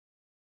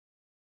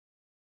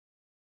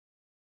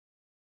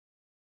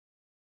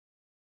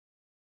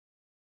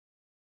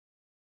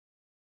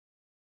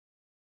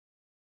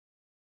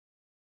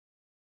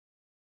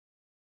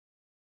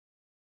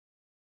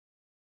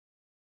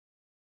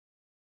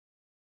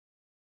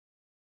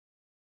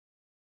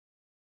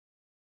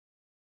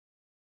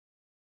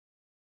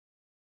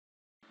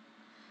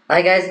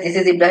Hi guys, this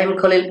is Ibrahim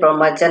Khalil from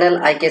my channel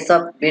IK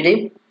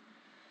Softbd.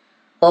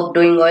 Hope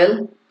doing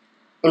well.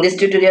 In this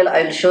tutorial,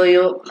 I will show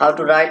you how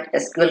to write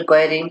SQL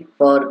query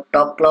for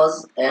top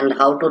clause and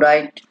how to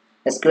write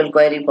SQL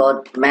query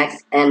for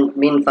max and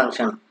min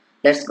function.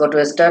 Let's go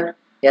to start.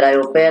 Here I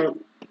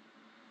open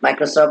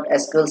Microsoft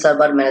SQL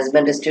Server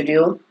Management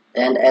Studio,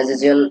 and as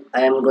usual,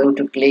 I am going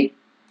to click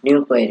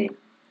New Query.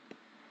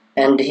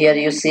 And here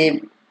you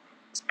see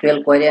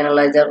SQL Query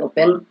Analyzer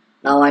open.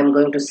 Now I am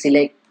going to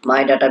select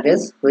my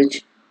database,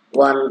 which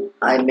one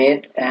I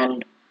made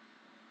and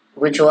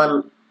which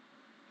one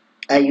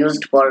I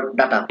used for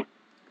data.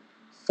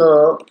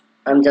 So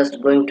I'm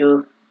just going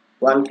to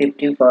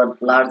 150 for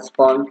large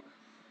font.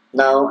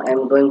 Now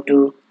I'm going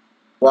to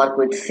work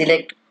with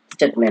select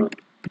statement.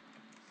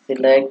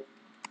 Select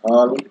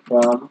all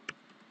from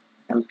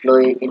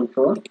employee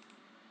info,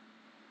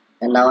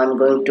 and now I'm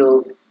going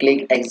to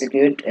click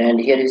execute, and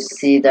here you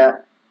see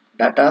the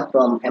data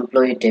from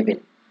employee table.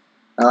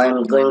 Now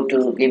I'm going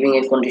to giving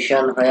a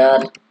condition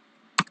where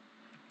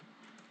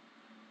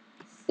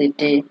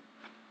city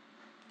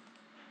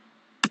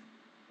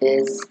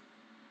is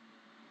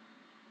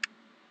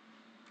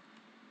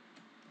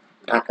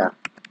Dhaka.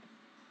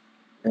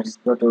 Let's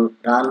go to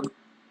run,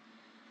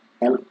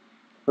 and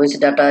which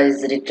data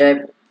is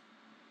retrieved?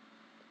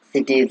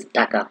 City is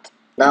Dhaka.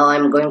 Now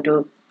I'm going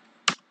to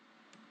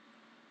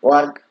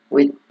work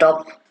with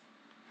top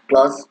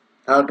clause.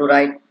 How to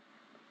write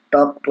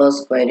top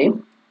clause query?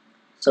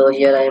 So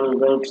here I am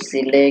going to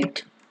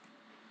select,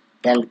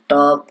 then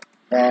top,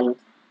 then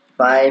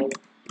 5,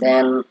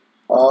 then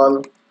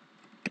all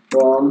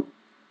from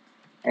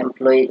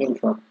employee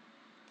info,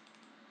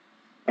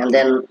 and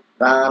then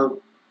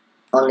run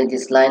only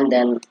this line,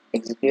 then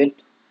execute.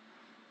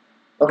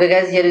 Okay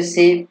guys, here you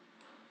see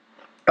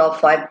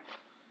top 5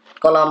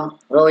 column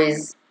row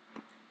is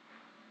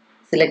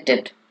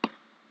selected.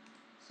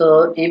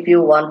 So if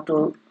you want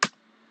to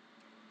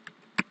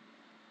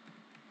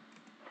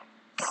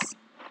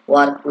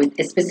work with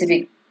a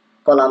specific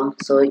column,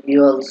 so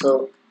you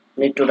also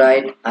need to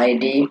write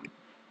ID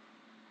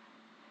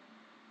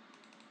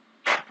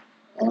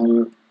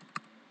and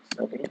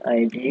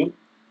ID,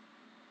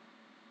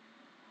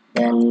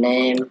 then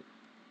name,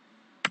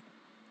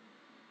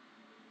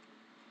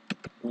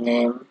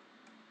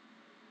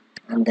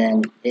 and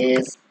then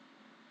is,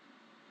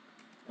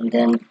 and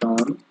then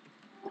from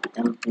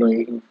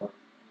employee info.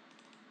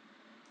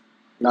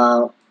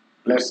 Now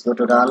let's go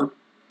to run,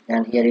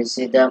 and here you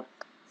see the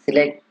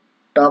select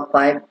top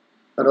 5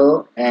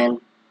 row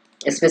and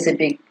a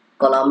specific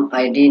column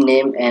ID,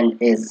 name,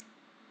 and is.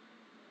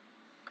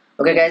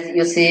 Okay guys,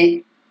 you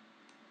see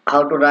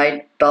how to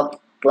write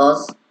top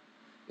clause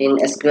in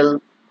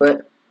SQL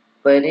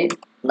query.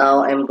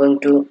 Now I'm going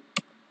to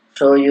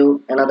show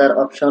you another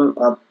option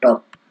of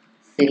top.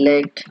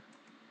 Select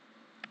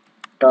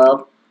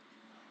top,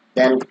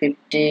 then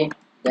 50,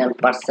 then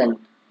percent,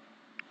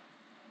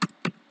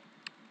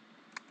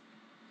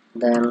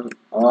 then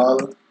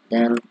all,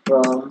 then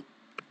from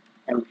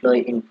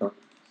employee info.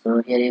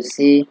 So here you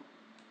see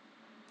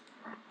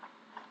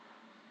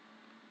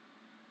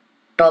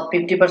top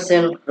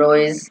 50% row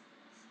is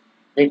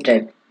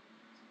retrieved.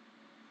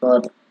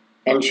 For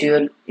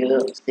ensure,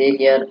 you see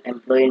here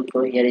employee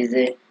info, here is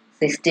a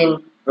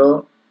 16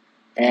 row,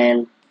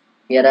 and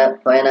here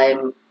when I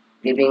am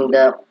giving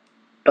the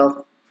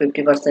top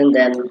 50%,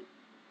 then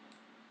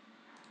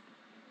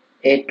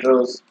 8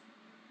 rows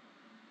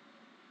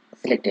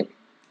selected.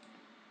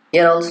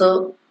 Here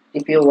also,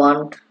 if you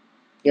want,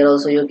 here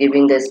also you're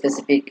giving the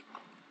specific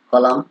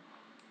column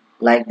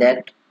like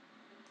that,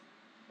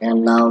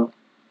 and now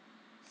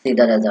see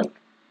the result.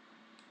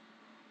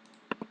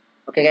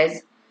 Okay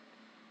guys,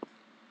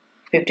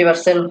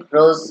 50%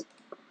 rows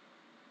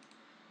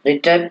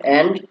retrieved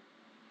and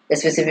a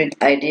specific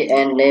ID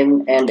and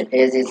name and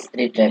age is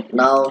retrieved.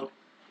 Now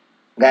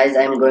guys,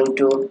 I'm going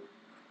to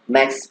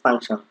max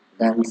function,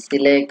 then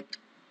select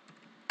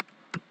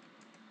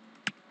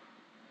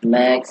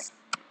max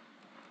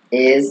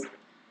is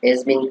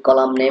being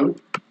column name,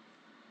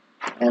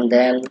 and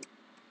then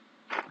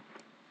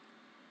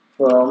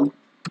from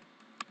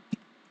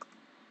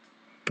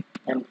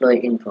employee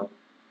info,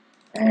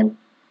 and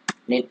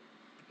need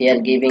here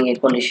giving a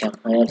condition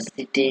where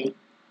city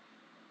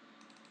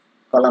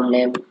column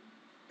name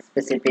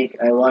specific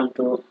I want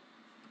to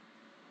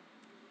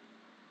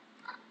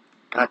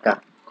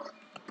Dhaka,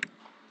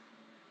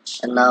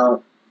 and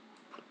now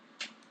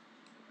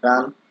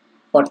run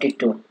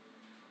 42.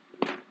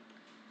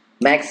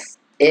 Max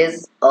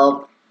is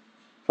of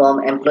from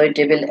employee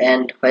table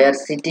and where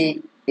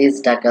city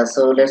is Dhaka.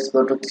 So let's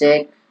go to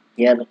check.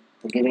 Here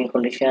giving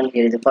condition,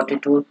 here is a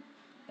 42,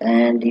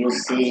 and you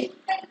see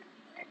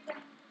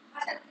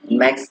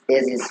max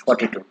age is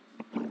 42.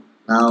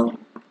 Now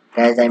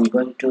guys, I'm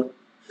going to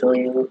show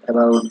you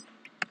about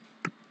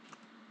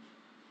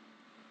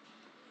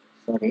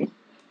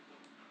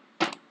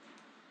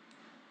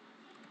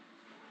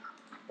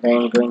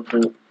I'm going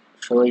to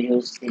show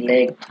you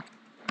select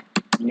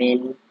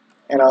min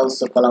and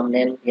also column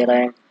name. Here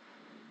I am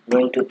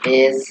going to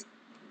age,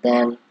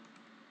 then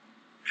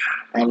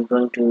I'm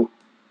going to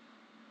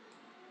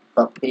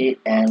copy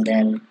and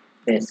then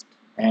paste,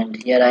 and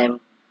here I'm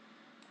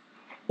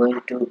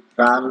going to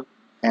run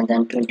and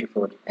then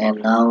 24.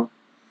 And now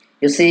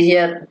you see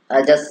here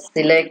I just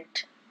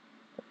select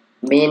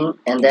mean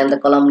and then the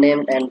column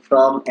name and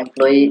from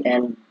employee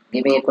and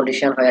giving a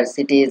condition where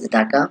city is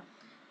Dhaka.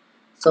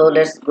 So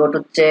let's go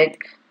to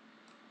check,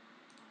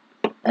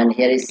 and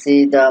here you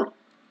see the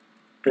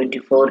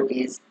 24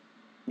 is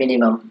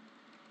minimum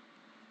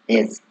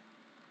age.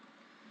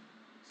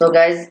 So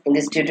guys, in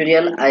this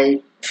tutorial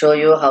I show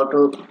you how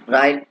to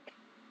write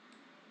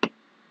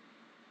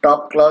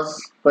top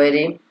clause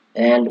query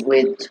and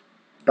with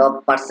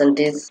top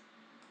percentage,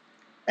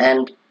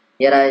 and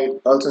here I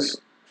also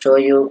show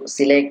you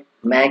select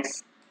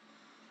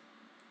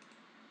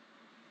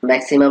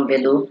maximum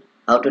value,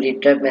 how to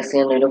retrieve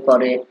maximum value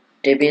for a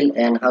table,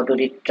 and how to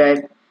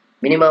retrieve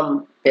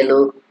minimum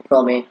value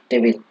from a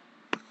table.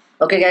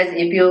 Okay guys,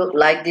 if you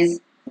like this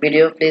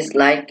video, please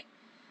like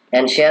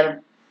and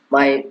share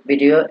my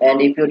video,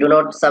 and if you do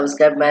not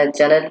subscribe my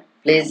channel,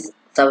 please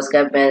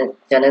subscribe my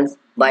channel.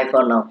 Bye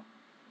for now.